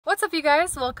What's up, you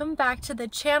guys? Welcome back to the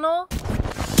channel.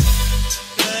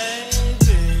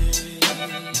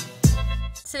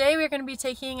 Today we're going to be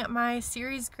taking my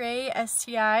Series Gray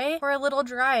STI for a little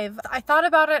drive. I thought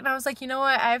about it and I was like, you know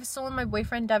what? I've stolen my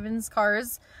boyfriend Devin's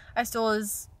cars. I stole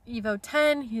his Evo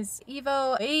 10, his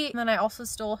Evo 8, and then I also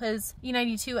stole his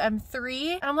E92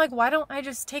 M3. And I'm like, why don't I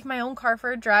just take my own car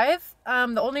for a drive?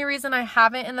 The only reason I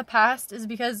haven't in the past is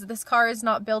because this car is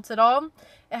not built at all.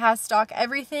 It has stock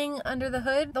everything under the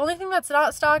hood. The only thing that's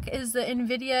not stock is the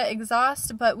NVIDIA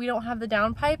exhaust, but we don't have the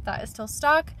downpipe. That is still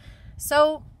stock.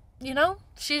 So, you know,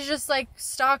 she's just like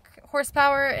stock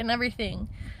horsepower and everything.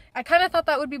 I kind of thought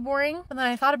that would be boring, but then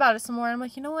I thought about it some more. I'm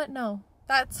like, you know what? No.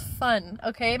 That's fun,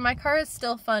 okay? My car is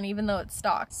still fun even though it's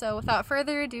stock. So without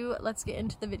further ado, let's get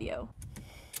into the video.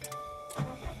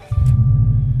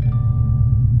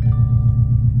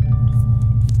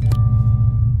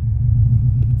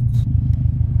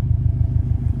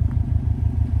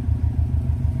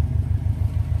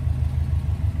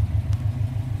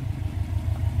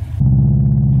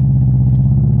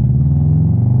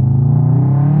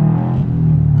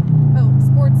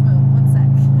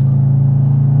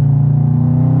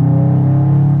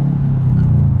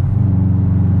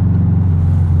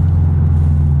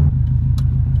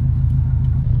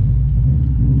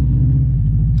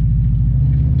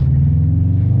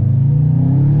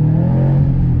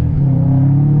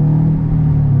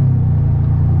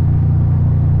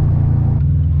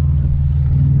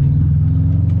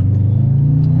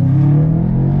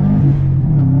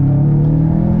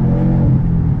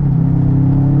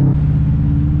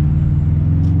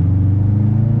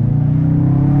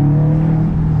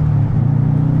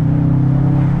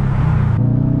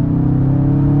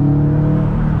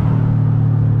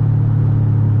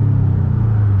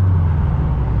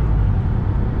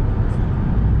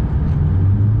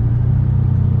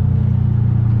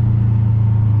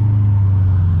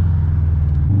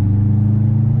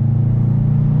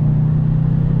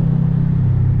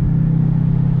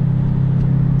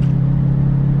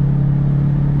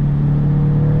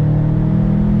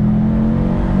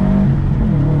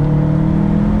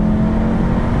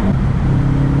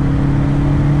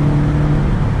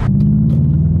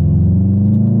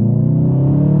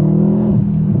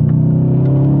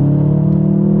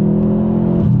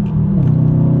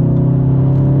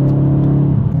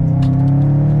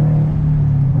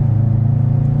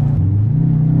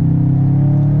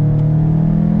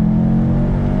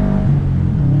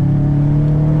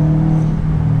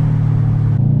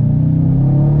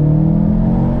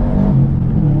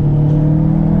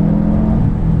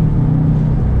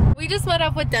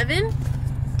 With Devin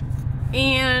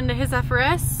and his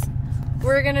FRS.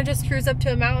 We're gonna just cruise up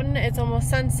to a mountain. It's almost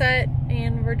sunset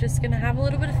and we're just gonna have a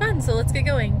little bit of fun, so let's get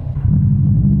going.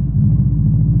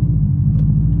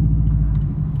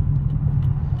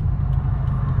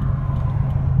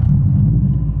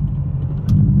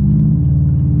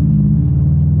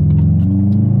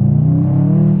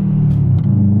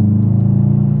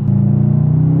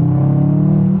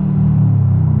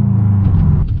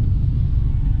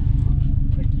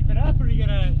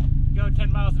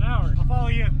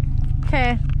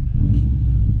 Okay.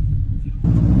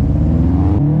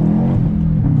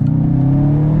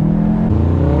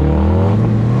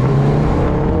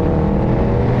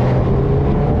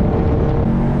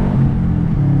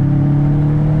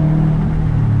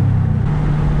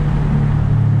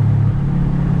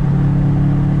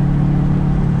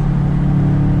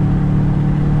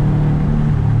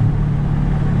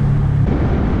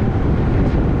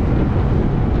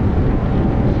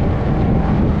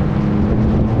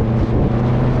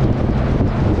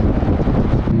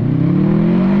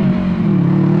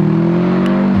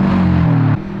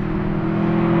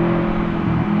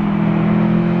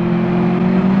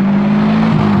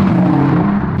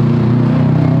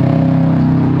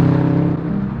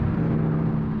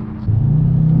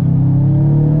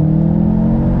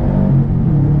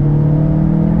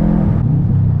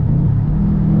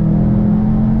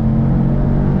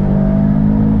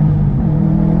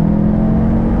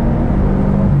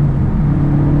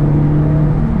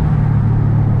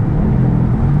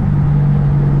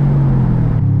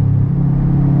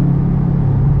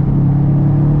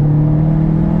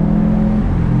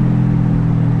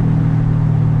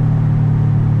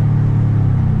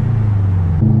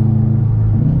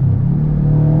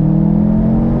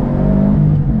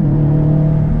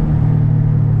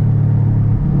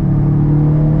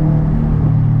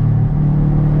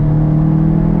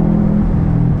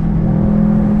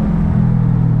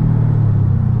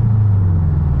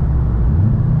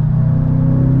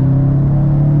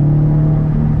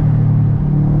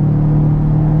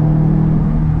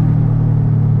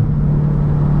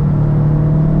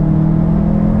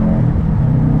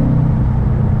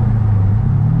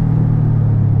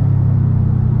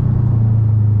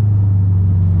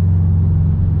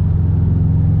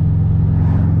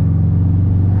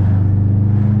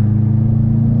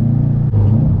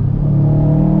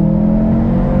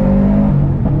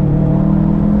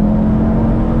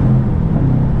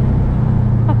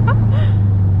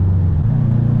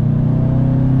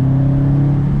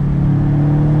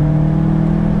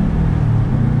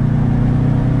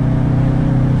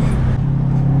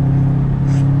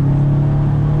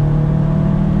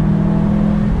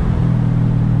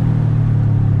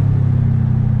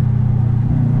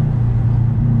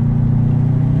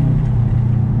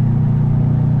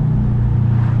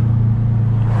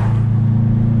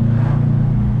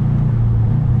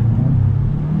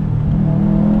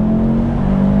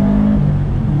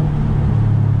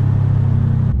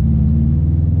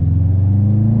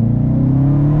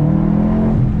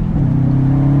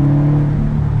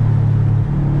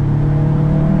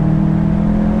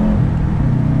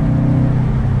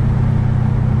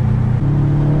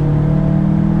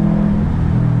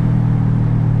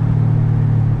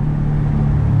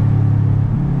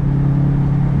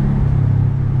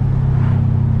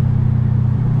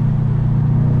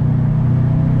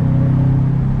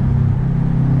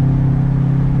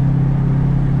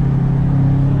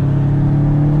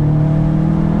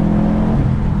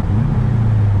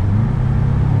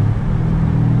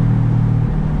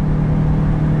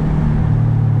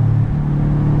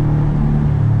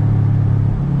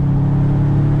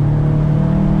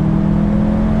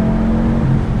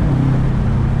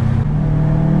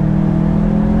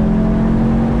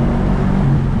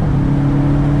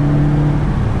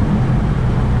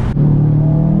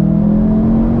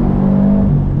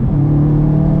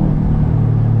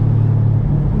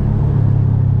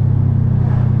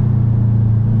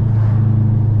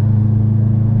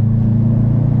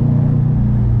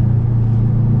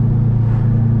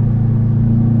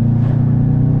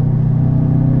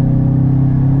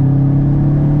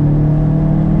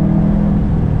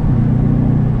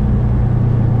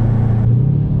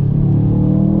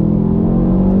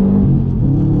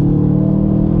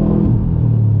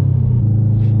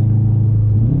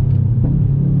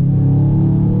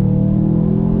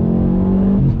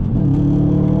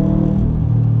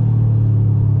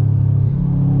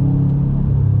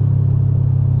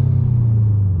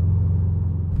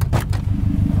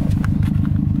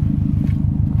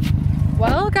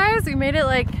 made it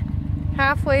like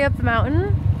halfway up the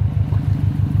mountain.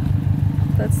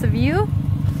 That's the view.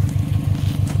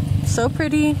 So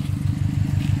pretty.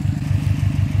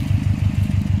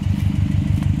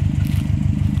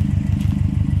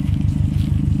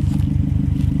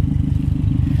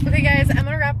 Okay guys, I'm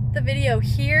gonna wrap the video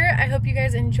here. I hope you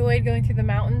guys enjoyed going through the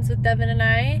mountains with Devin and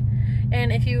I.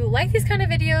 And if you like these kind of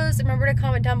videos, remember to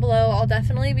comment down below. I'll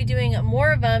definitely be doing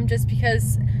more of them just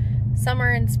because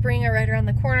summer and spring are right around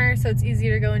the corner, so it's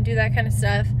easier to go and do that kind of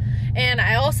stuff. And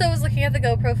I also was looking at the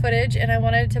GoPro footage and I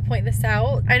wanted to point this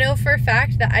out. I know for a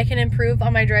fact that I can improve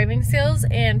on my driving skills,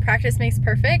 and practice makes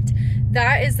perfect.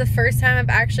 That is the first time I've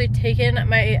actually taken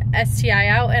my STI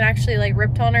out and actually like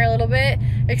ripped on her a little bit,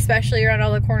 especially around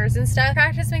all the corners and stuff.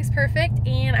 Practice makes perfect,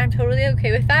 and I'm totally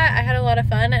okay with that. I had a lot of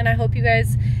fun, and I hope you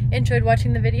guys enjoyed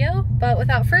watching the video. But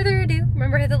without further ado,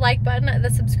 remember to hit the like button, the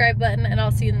subscribe button, and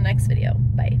I'll see you in the next video.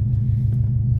 Bye.